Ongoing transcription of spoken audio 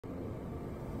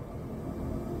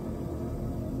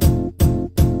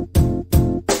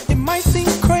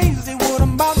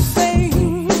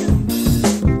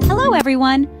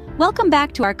everyone! Welcome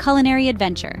back to our culinary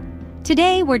adventure.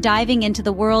 Today we're diving into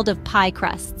the world of pie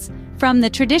crusts. From the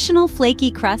traditional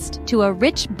flaky crust to a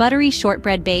rich buttery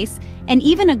shortbread base and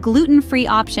even a gluten-free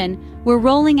option, we're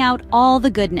rolling out all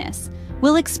the goodness.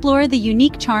 We'll explore the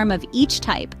unique charm of each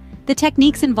type, the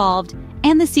techniques involved,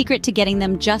 and the secret to getting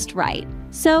them just right.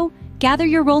 So, gather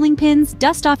your rolling pins,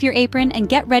 dust off your apron, and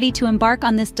get ready to embark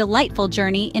on this delightful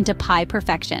journey into pie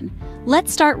perfection.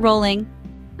 Let's start rolling.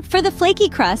 For the flaky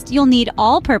crust, you'll need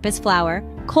all-purpose flour,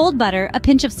 cold butter, a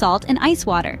pinch of salt, and ice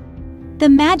water. The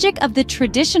magic of the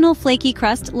traditional flaky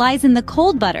crust lies in the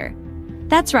cold butter.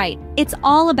 That's right, it's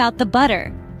all about the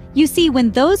butter. You see,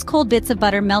 when those cold bits of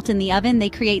butter melt in the oven,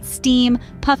 they create steam,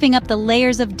 puffing up the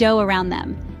layers of dough around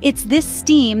them. It's this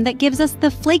steam that gives us the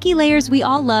flaky layers we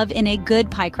all love in a good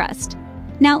pie crust.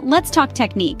 Now, let's talk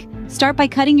technique. Start by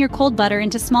cutting your cold butter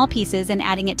into small pieces and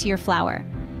adding it to your flour.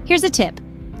 Here's a tip.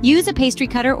 Use a pastry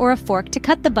cutter or a fork to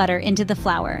cut the butter into the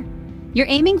flour. You're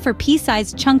aiming for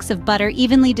pea-sized chunks of butter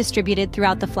evenly distributed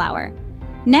throughout the flour.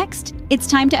 Next, it's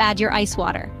time to add your ice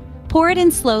water. Pour it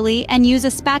in slowly and use a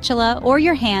spatula or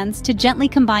your hands to gently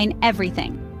combine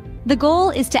everything. The goal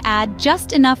is to add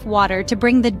just enough water to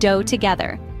bring the dough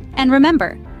together. And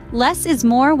remember, less is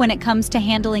more when it comes to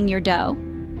handling your dough.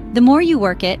 The more you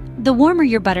work it, the warmer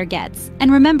your butter gets.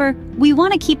 And remember, we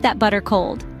want to keep that butter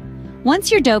cold.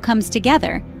 Once your dough comes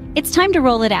together, it's time to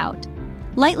roll it out.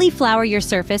 Lightly flour your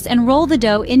surface and roll the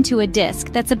dough into a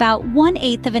disc that's about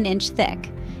 1/8 of an inch thick.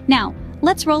 Now,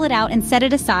 let's roll it out and set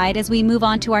it aside as we move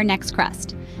on to our next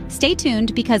crust. Stay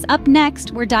tuned because up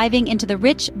next, we're diving into the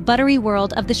rich, buttery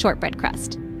world of the shortbread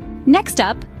crust. Next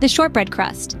up, the shortbread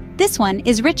crust. This one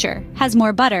is richer, has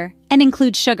more butter, and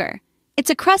includes sugar. It's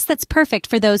a crust that's perfect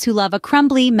for those who love a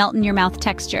crumbly, melt-in-your-mouth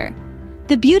texture.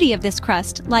 The beauty of this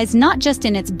crust lies not just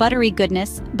in its buttery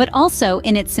goodness, but also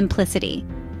in its simplicity.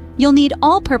 You'll need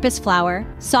all-purpose flour,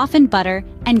 softened butter,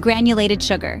 and granulated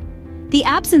sugar. The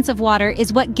absence of water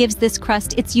is what gives this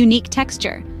crust its unique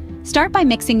texture. Start by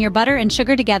mixing your butter and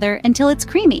sugar together until it's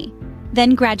creamy.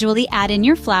 Then gradually add in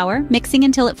your flour, mixing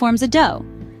until it forms a dough.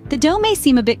 The dough may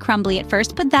seem a bit crumbly at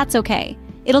first, but that's okay.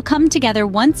 It'll come together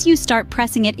once you start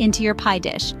pressing it into your pie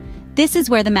dish. This is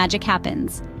where the magic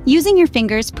happens. Using your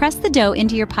fingers, press the dough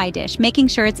into your pie dish, making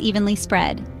sure it's evenly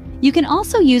spread. You can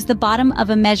also use the bottom of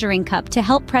a measuring cup to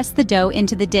help press the dough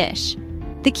into the dish.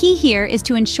 The key here is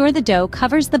to ensure the dough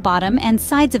covers the bottom and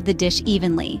sides of the dish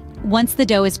evenly. Once the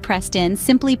dough is pressed in,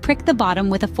 simply prick the bottom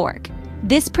with a fork.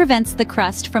 This prevents the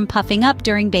crust from puffing up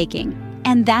during baking.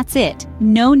 And that's it.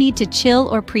 No need to chill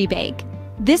or pre-bake.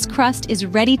 This crust is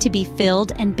ready to be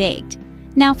filled and baked.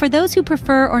 Now, for those who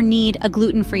prefer or need a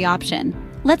gluten-free option,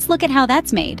 let's look at how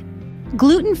that's made.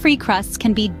 Gluten-free crusts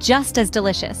can be just as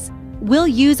delicious. We'll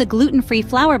use a gluten-free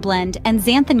flour blend and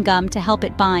xanthan gum to help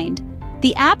it bind.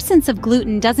 The absence of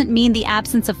gluten doesn't mean the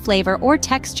absence of flavor or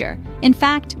texture. In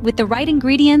fact, with the right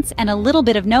ingredients and a little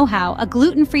bit of know-how, a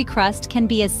gluten-free crust can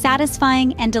be as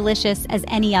satisfying and delicious as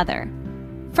any other.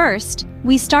 First,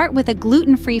 we start with a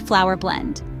gluten-free flour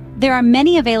blend. There are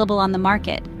many available on the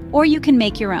market, or you can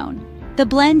make your own. The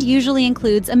blend usually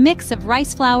includes a mix of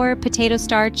rice flour, potato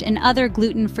starch, and other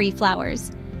gluten-free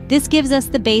flours. This gives us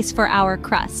the base for our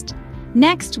crust.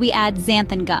 Next, we add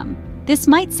xanthan gum. This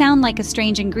might sound like a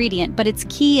strange ingredient, but it's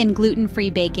key in gluten-free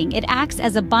baking. It acts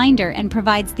as a binder and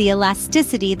provides the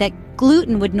elasticity that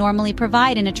gluten would normally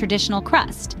provide in a traditional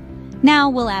crust. Now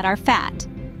we'll add our fat.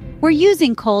 We're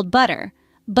using cold butter,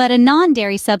 but a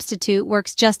non-dairy substitute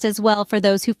works just as well for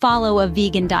those who follow a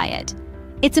vegan diet.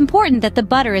 It's important that the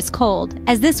butter is cold,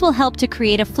 as this will help to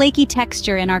create a flaky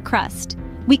texture in our crust.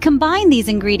 We combine these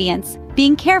ingredients,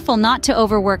 being careful not to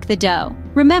overwork the dough.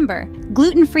 Remember,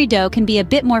 gluten-free dough can be a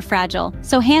bit more fragile,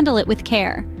 so handle it with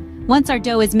care. Once our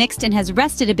dough is mixed and has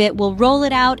rested a bit, we'll roll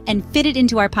it out and fit it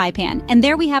into our pie pan. And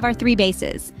there we have our 3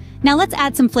 bases. Now let's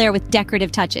add some flair with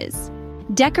decorative touches.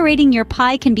 Decorating your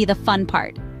pie can be the fun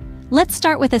part. Let's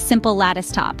start with a simple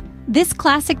lattice top. This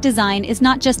classic design is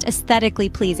not just aesthetically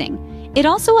pleasing. It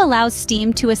also allows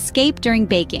steam to escape during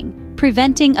baking,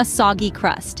 preventing a soggy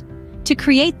crust. To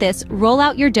create this, roll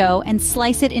out your dough and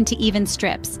slice it into even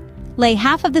strips. Lay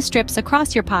half of the strips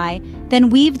across your pie, then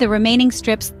weave the remaining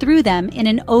strips through them in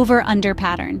an over-under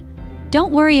pattern.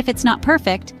 Don't worry if it's not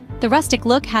perfect, the rustic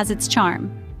look has its charm.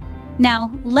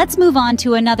 Now, let's move on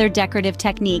to another decorative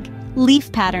technique,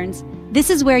 leaf patterns. This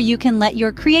is where you can let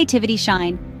your creativity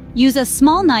shine. Use a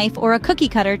small knife or a cookie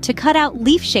cutter to cut out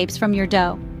leaf shapes from your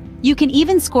dough. You can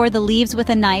even score the leaves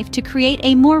with a knife to create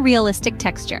a more realistic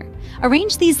texture.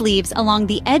 Arrange these leaves along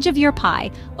the edge of your pie,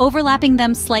 overlapping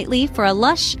them slightly for a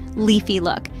lush, leafy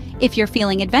look. If you're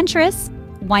feeling adventurous,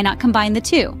 why not combine the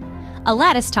two? A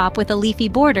lattice top with a leafy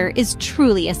border is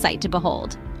truly a sight to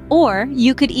behold. Or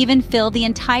you could even fill the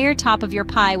entire top of your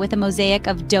pie with a mosaic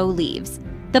of dough leaves.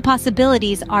 The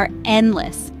possibilities are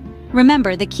endless.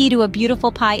 Remember, the key to a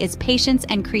beautiful pie is patience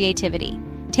and creativity.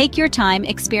 Take your time,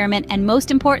 experiment, and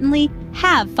most importantly,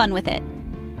 have fun with it.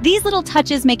 These little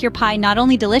touches make your pie not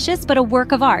only delicious, but a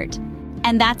work of art.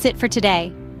 And that's it for today.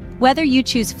 Whether you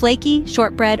choose flaky,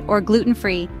 shortbread, or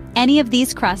gluten-free, any of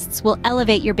these crusts will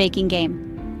elevate your baking game.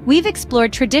 We've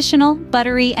explored traditional,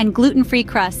 buttery, and gluten-free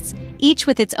crusts, each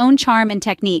with its own charm and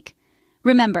technique.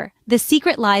 Remember, the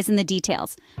secret lies in the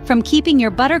details, from keeping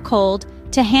your butter cold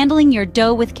to handling your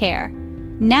dough with care.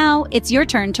 Now, it's your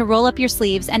turn to roll up your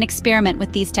sleeves and experiment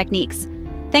with these techniques.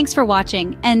 Thanks for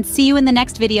watching, and see you in the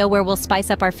next video where we'll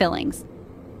spice up our fillings.